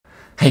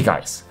Hey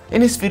guys,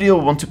 in this video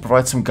I want to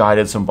provide some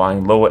guidance on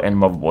buying lower end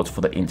motherboards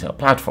for the Intel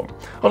platform.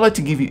 I'd like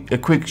to give you a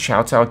quick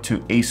shout out to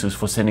Asus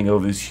for sending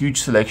over this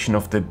huge selection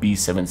of the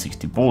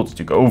B760 boards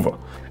to go over.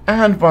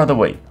 And by the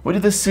way, we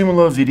did a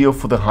similar video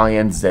for the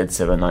high-end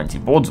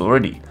Z790 boards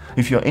already.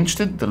 If you're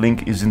interested, the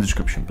link is in the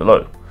description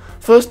below.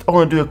 First, I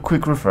want to do a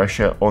quick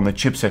refresher on the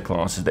chipset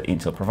classes that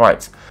Intel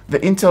provides. The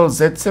Intel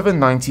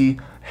Z790,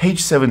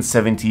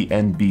 H770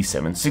 and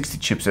B760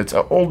 chipsets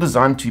are all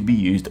designed to be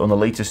used on the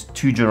latest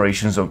two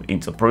generations of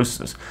Intel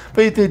processors,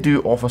 but they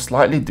do offer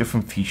slightly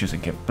different features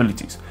and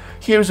capabilities.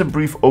 Here is a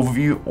brief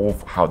overview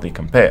of how they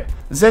compare.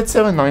 The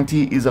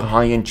Z790 is a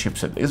high-end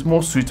chipset that is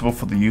more suitable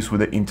for the use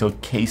with the Intel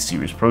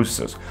K-series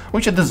processors,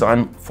 which are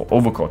designed for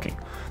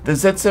overclocking. The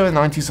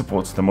Z790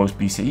 supports the most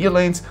PCIe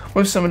lanes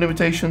with some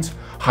limitations,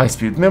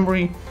 high-speed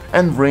memory,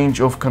 and range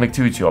of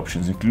connectivity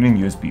options including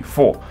USB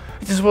 4.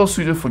 It is well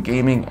suited for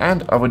gaming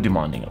and other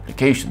demanding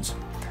applications.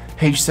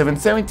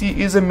 H770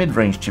 is a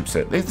mid-range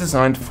chipset that is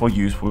designed for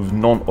use with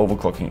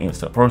non-overclocking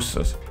Intel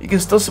processors. It can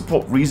still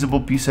support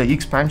reasonable PCIe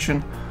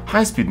expansion,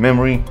 high-speed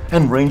memory,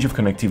 and range of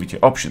connectivity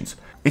options.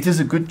 It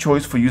is a good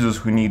choice for users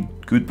who need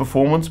good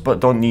performance but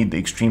don't need the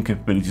extreme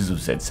capabilities of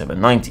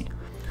Z790.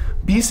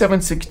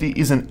 B760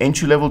 is an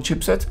entry-level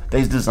chipset that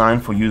is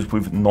designed for use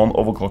with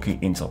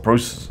non-overclocking Intel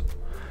processors.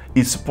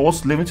 It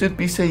supports limited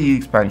PCIe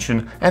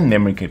expansion and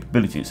memory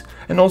capabilities,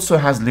 and also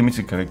has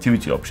limited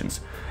connectivity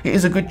options. It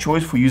is a good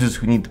choice for users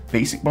who need a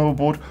basic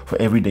motherboard for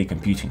everyday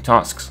computing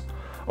tasks.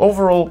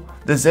 Overall,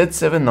 the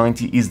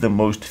Z790 is the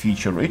most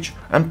feature-rich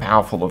and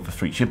powerful of the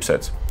three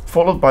chipsets,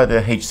 followed by the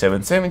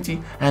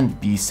H770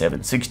 and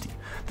B760.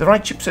 The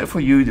right chipset for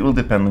you will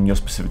depend on your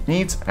specific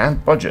needs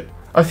and budget.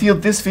 I feel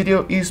this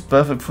video is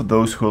perfect for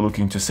those who are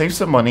looking to save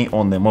some money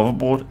on their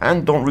motherboard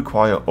and don't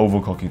require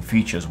overclocking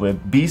features where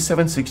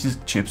B760's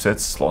chipset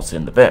slots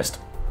in the best.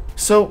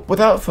 So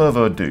without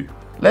further ado,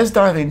 let's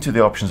dive into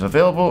the options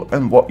available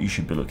and what you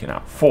should be looking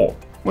out for.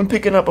 When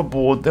picking up a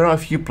board, there are a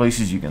few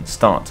places you can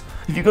start.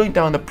 If you're going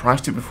down the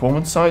price to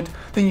performance side,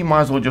 then you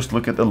might as well just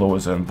look at the lower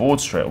end board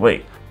straight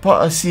away.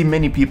 But I see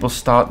many people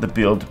start the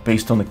build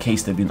based on the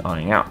case they've been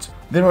eyeing out.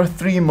 There are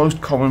three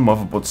most common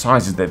motherboard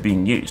sizes that are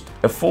being used.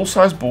 A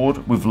full-size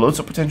board with loads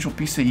of potential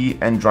PCIe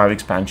and drive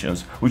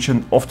expansions, which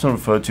are often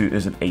referred to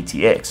as an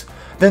ATX.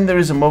 Then there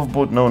is a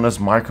motherboard known as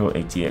micro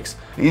ATX.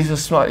 It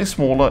is slightly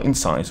smaller in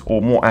size,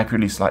 or more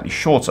accurately slightly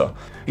shorter.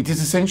 It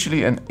is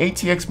essentially an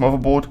ATX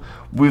motherboard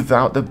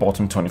without the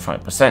bottom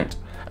 25%.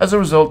 As a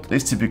result,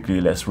 there's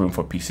typically less room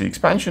for PC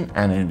expansion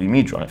and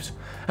NVMe drives.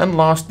 And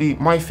lastly,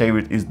 my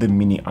favorite is the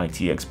mini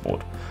ITX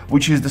board,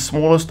 which is the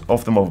smallest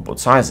of the motherboard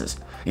sizes.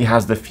 It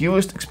has the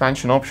fewest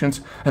expansion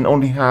options and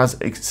only has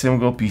a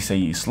single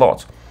PCIe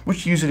slot,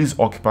 which usually is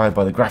occupied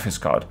by the graphics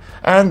card,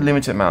 and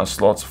limited amount of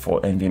slots for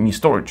NVMe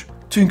storage.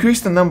 To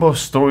increase the number of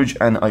storage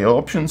and I/O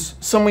options,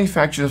 some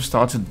manufacturers have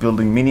started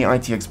building mini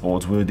ITX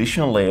boards with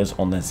additional layers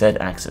on the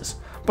Z-axis,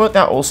 but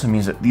that also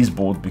means that these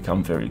boards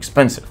become very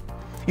expensive.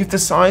 If the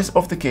size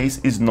of the case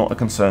is not a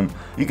concern,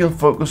 you can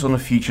focus on the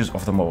features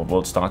of the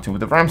motherboard, starting with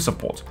the RAM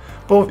support.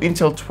 Both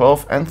Intel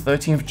 12th and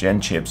 13th gen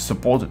chips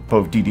support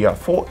both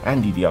DDR4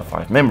 and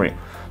DDR5 memory,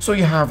 so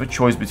you have a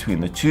choice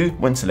between the two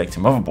when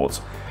selecting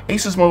motherboards.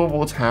 Asus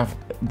motherboards have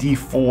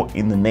D4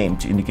 in the name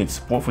to indicate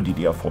support for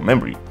DDR4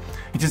 memory.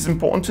 It is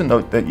important to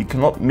note that you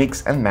cannot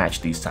mix and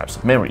match these types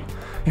of memory.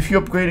 If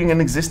you're upgrading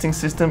an existing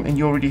system and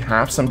you already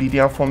have some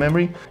DDR4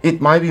 memory, it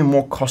might be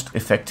more cost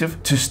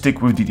effective to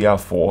stick with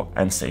DDR4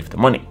 and save the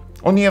money.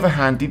 On the other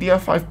hand,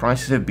 DDR5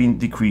 prices have been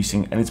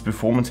decreasing and its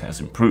performance has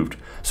improved.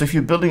 So if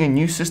you're building a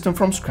new system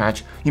from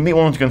scratch, you may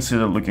want to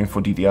consider looking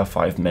for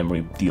DDR5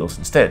 memory deals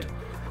instead.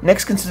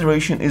 Next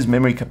consideration is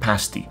memory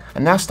capacity,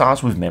 and that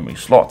starts with memory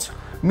slots.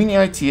 Mini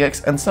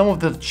ITX and some of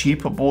the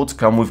cheaper boards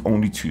come with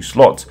only 2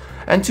 slots,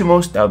 and to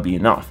most that'll be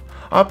enough.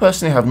 I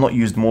personally have not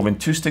used more than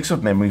 2 sticks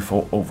of memory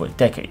for over a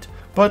decade.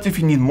 But if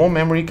you need more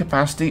memory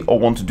capacity or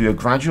want to do a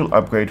gradual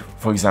upgrade,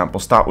 for example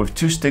start with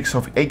 2 sticks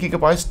of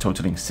 8GB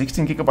totaling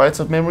 16GB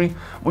of memory,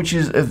 which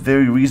is a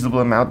very reasonable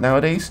amount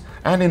nowadays,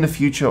 and in the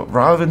future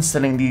rather than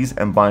selling these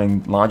and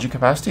buying larger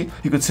capacity,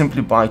 you could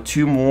simply buy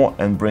 2 more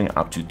and bring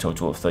up to a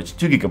total of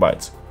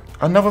 32GB.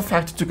 Another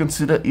factor to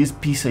consider is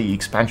PCIe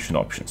expansion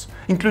options,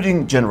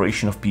 including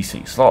generation of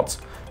PCIe slots.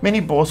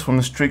 Many boards from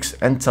the Strix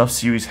and TUF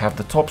series have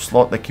the top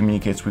slot that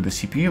communicates with the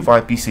CPU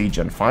via PCIe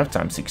Gen 5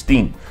 x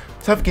 16.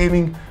 TUF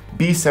Gaming,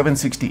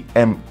 B760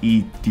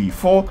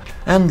 MED4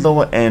 and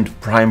lower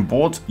end Prime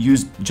boards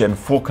use Gen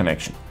 4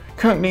 connection.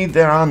 Currently,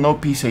 there are no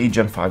PCIe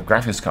Gen 5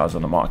 graphics cards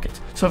on the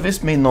market, so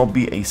this may not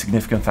be a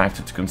significant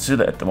factor to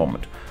consider at the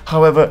moment.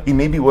 However, it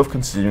may be worth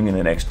considering in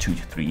the next 2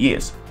 to 3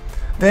 years.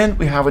 Then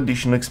we have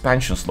additional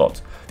expansion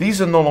slots.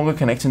 These are no longer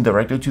connecting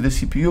directly to the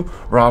CPU,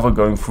 rather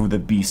going through the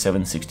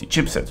B760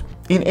 chipset.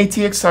 In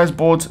ATX size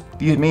boards,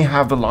 you may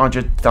have the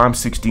larger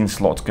x16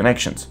 slot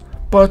connections.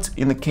 But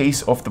in the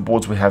case of the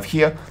boards we have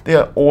here, they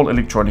are all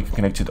electronically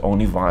connected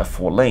only via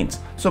 4 lanes,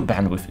 so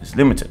bandwidth is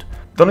limited.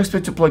 Don't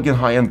expect to plug in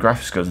high-end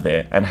graphics cards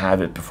there and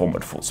have it perform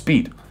at full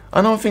speed.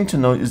 Another thing to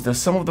note is that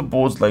some of the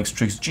boards like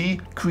Strix G,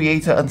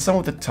 Creator and some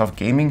of the Tough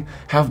Gaming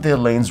have their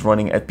lanes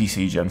running at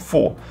PCIe Gen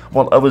 4,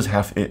 while others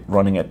have it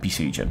running at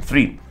PCIe Gen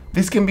 3.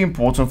 This can be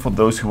important for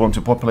those who want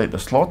to populate the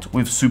slot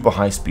with super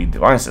high speed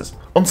devices.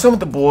 On some of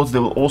the boards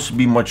there will also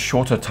be much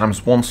shorter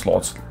 ×1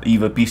 slots,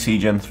 either PCIe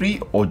Gen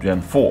 3 or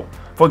Gen 4.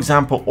 For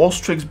example, all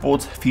Strix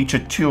boards feature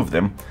 2 of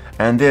them,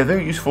 and they're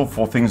very useful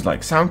for things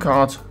like sound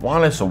cards,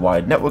 wireless or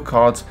wired network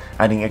cards,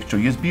 adding extra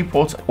USB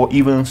ports, or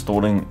even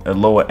installing a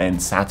lower end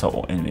SATA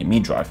or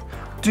NVMe drive.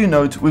 Do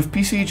note, with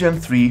PCIe Gen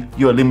 3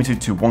 you are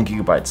limited to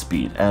 1GB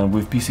speed, and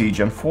with PCIe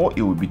Gen 4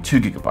 it will be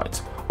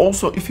 2GB.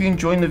 Also, if you're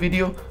enjoying the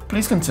video,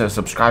 please consider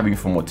subscribing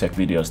for more tech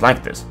videos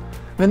like this.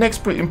 The next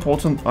pretty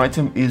important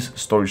item is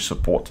storage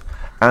support,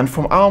 and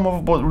from our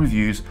motherboard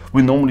reviews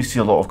we normally see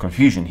a lot of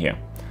confusion here.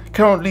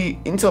 Currently,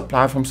 Intel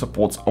platform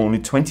supports only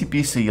 20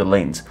 PCIe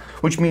lanes,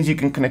 which means you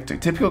can connect a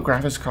typical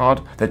graphics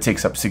card that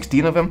takes up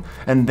 16 of them,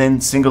 and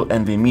then single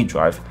NVMe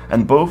drive,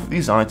 and both of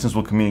these items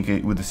will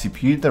communicate with the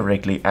CPU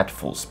directly at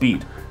full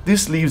speed.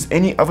 This leaves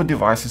any other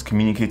devices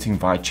communicating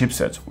via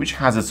chipsets, which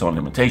has its own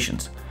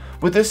limitations.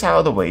 With this out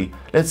of the way,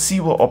 let's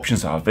see what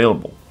options are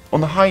available.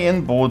 On the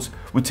high-end boards,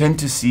 we tend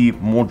to see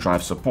more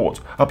drive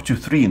support, up to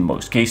 3 in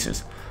most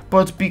cases,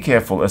 but be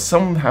careful as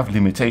some have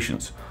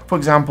limitations. For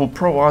example,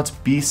 ProArt's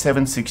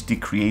B760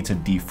 Creator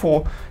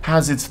D4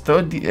 has its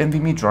third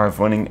NVMe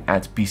drive running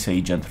at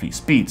PCIe Gen 3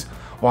 speeds,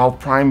 while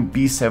Prime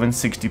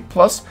B760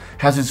 Plus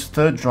has its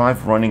third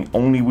drive running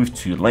only with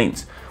 2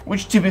 lanes,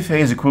 which to be fair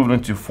is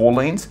equivalent to 4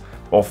 lanes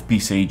of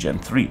PCIe Gen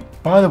 3.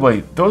 By the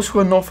way, those who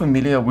are not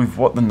familiar with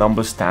what the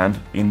numbers stand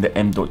in the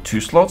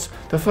M.2 slots,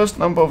 the first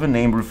number of a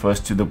name refers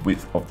to the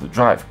width of the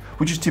drive,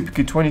 which is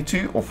typically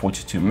 22 or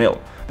 42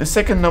 mil. The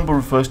second number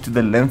refers to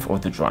the length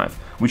of the drive,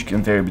 which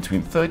can vary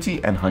between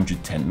 30 and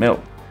 110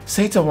 mil.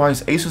 SATA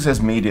wise, Asus has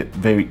made it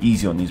very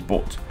easy on these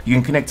boards. You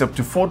can connect up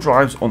to 4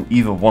 drives on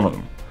either one of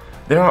them.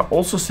 There are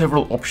also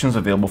several options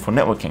available for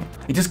networking.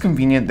 It is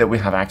convenient that we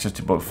have access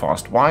to both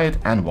fast wired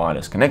and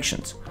wireless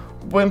connections.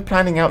 When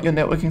planning out your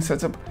networking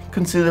setup,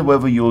 consider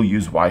whether you'll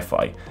use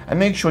Wi-Fi and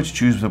make sure to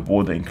choose the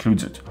board that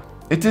includes it.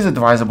 It is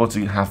advisable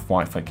to have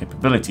Wi-Fi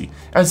capability,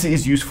 as it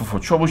is useful for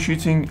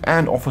troubleshooting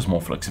and offers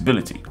more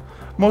flexibility.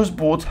 Most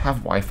boards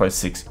have Wi-Fi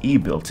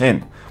 6E built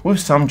in, with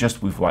some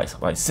just with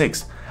Wi-Fi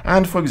 6,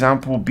 and for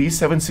example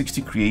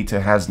B760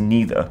 Creator has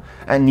neither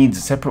and needs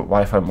a separate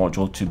Wi-Fi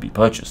module to be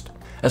purchased.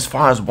 As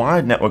far as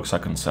wired networks are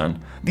concerned,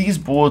 these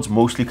boards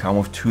mostly come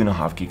with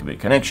 2.5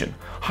 gigabit connection.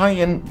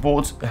 High-end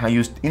boards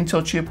use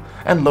Intel chip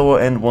and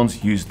lower-end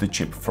ones use the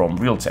chip from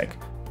Realtek.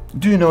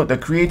 Do note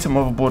that Creator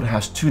motherboard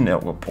has 2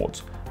 network ports,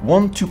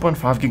 one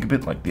 2.5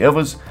 gigabit like the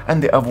others,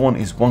 and the other one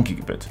is 1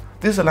 gigabit.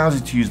 This allows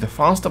you to use the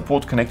faster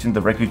port connecting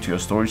directly to your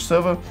storage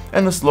server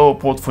and the slower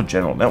port for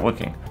general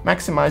networking,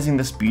 maximizing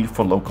the speed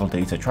for local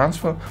data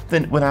transfer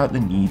without the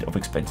need of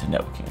expensive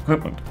networking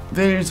equipment.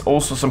 There is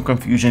also some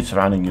confusion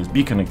surrounding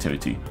USB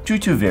connectivity due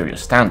to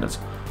various standards.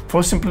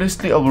 For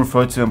simplicity, I'll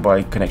refer to them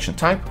by connection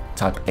type,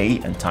 Type A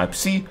and Type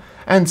C,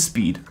 and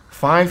speed,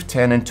 5,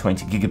 10 and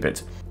 20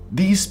 gigabit.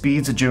 These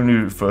speeds are generally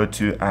referred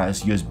to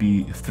as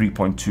USB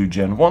 3.2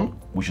 Gen 1,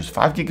 which is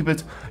 5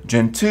 gigabit,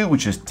 Gen 2,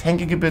 which is 10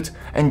 gigabit,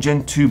 and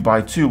Gen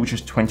 2x2, which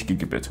is 20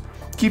 gigabit.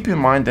 Keep in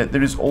mind that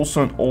there is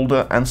also an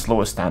older and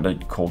slower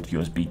standard called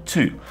USB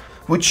 2,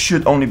 which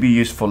should only be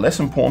used for less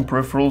important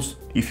peripherals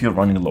if you're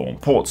running low on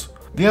ports.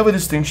 The other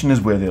distinction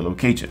is where they're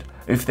located,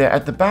 if they're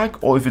at the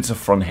back or if it's a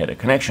front header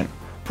connection.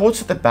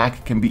 Ports at the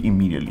back can be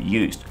immediately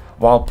used,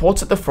 while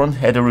ports at the front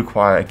header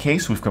require a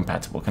case with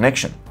compatible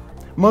connection.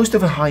 Most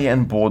of the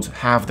high-end boards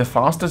have the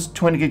fastest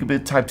 20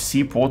 gigabit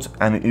Type-C port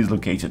and it is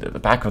located at the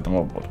back of the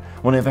motherboard.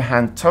 On the other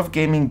hand, Tough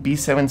Gaming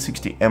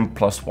B760M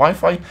Plus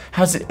Wi-Fi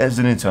has it as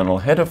an internal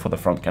header for the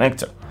front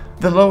connector.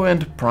 The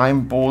low-end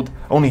Prime board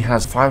only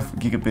has 5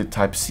 gigabit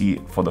Type-C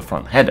for the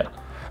front header.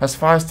 As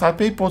far as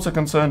Type-A ports are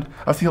concerned,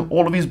 I feel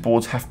all of these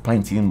boards have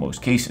plenty in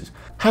most cases.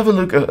 Have a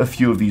look at a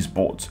few of these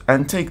boards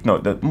and take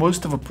note that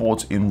most of the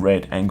ports in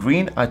red and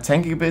green are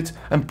 10 gigabit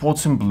and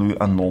ports in blue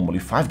are normally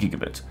 5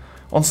 gigabit.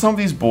 On some of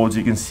these boards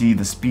you can see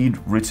the speed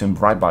written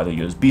right by the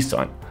USB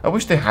sign. I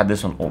wish they had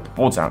this on all the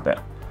boards out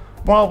there.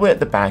 While we're at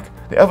the back,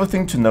 the other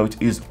thing to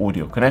note is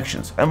audio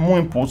connections, and more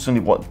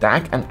importantly what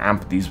DAC and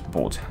amp these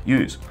boards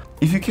use.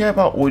 If you care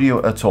about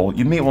audio at all,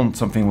 you may want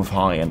something with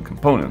high-end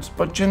components,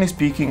 but generally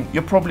speaking,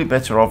 you're probably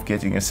better off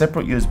getting a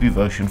separate USB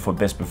version for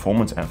best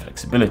performance and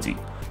flexibility.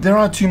 There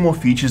are 2 more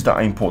features that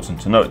are important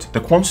to note, the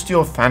quantity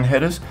of fan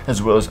headers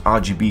as well as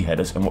RGB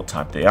headers and what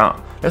type they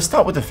are. Let's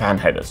start with the fan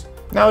headers.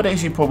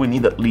 Nowadays you probably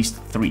need at least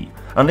 3,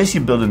 unless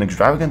you build an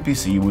extravagant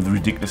PC with a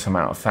ridiculous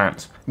amount of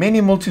fans.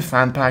 Many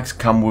multi-fan packs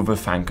come with a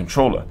fan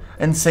controller,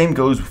 and same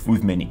goes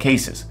with many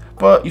cases,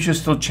 but you should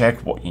still check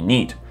what you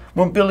need.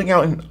 When building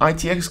out an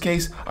ITX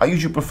case, I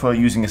usually prefer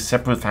using a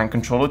separate fan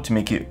controller to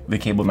make the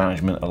cable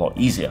management a lot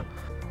easier.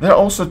 There are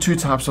also 2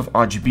 types of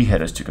RGB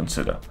headers to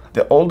consider,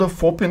 the older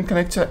 4-pin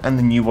connector and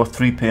the newer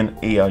 3-pin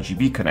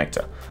ARGB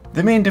connector.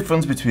 The main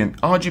difference between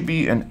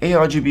RGB and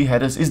ARGB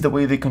headers is the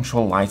way they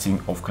control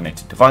lighting of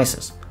connected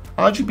devices.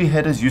 RGB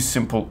headers use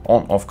simple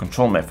on-off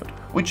control method,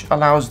 which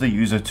allows the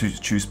user to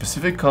choose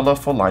specific color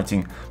for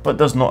lighting but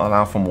does not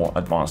allow for more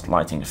advanced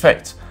lighting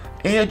effects.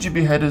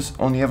 ARGB headers,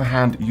 on the other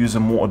hand, use a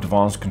more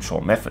advanced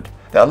control method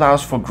that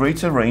allows for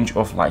greater range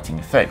of lighting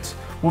effects.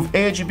 With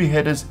ARGB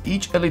headers,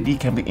 each LED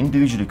can be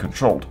individually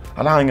controlled,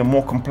 allowing a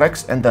more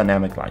complex and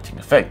dynamic lighting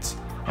effects.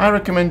 I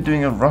recommend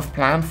doing a rough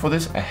plan for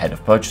this ahead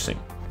of purchasing.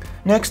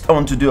 Next, I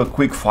want to do a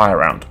quick fire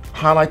round,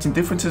 highlighting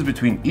differences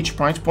between each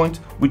price point,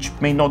 which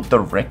may not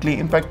directly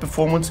impact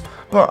performance,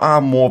 but are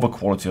more of a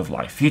quality of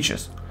life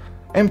features.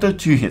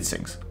 M.2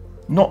 heatsinks.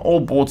 Not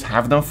all boards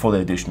have them for the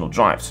additional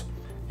drives.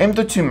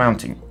 M.2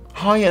 mounting.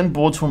 High-end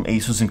boards from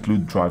Asus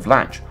include drive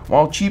latch,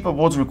 while cheaper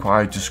boards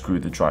require to screw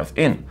the drive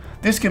in.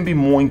 This can be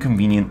more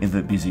inconvenient in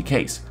the busy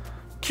case.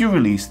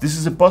 Q-release. This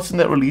is a button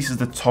that releases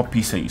the top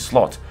PCIe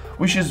slot,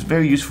 which is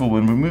very useful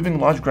when removing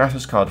large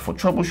graphics card for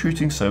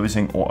troubleshooting,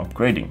 servicing or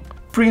upgrading.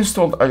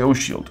 Pre-installed I/O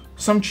shield.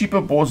 Some cheaper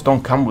boards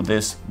don't come with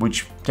this,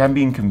 which can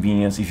be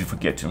inconvenient if you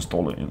forget to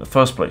install it in the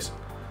first place.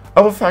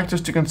 Other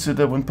factors to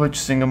consider when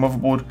purchasing a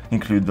motherboard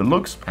include the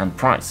looks and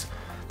price.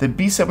 The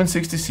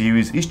B760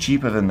 series is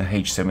cheaper than the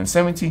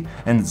H770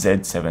 and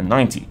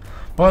Z790,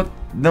 but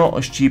not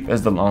as cheap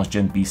as the last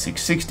gen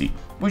B660,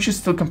 which is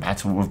still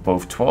compatible with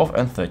both 12th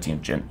and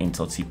 13th gen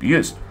Intel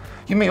CPUs.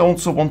 You may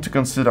also want to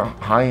consider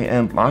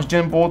higher-end last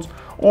gen boards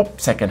or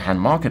second-hand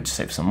market to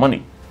save some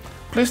money.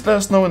 Please let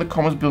us know in the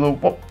comments below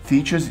what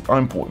features are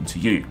important to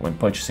you when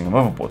purchasing a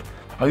motherboard.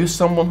 Are you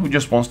someone who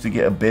just wants to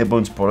get a bare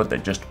bones product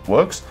that just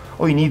works,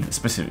 or you need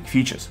specific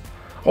features?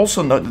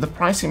 Also note that the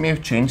pricing may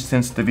have changed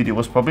since the video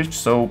was published,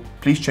 so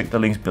please check the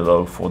links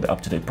below for the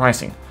up-to-date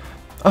pricing.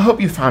 I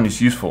hope you found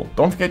this useful.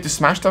 Don't forget to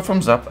smash that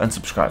thumbs up and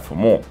subscribe for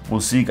more. We'll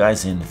see you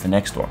guys in the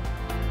next one.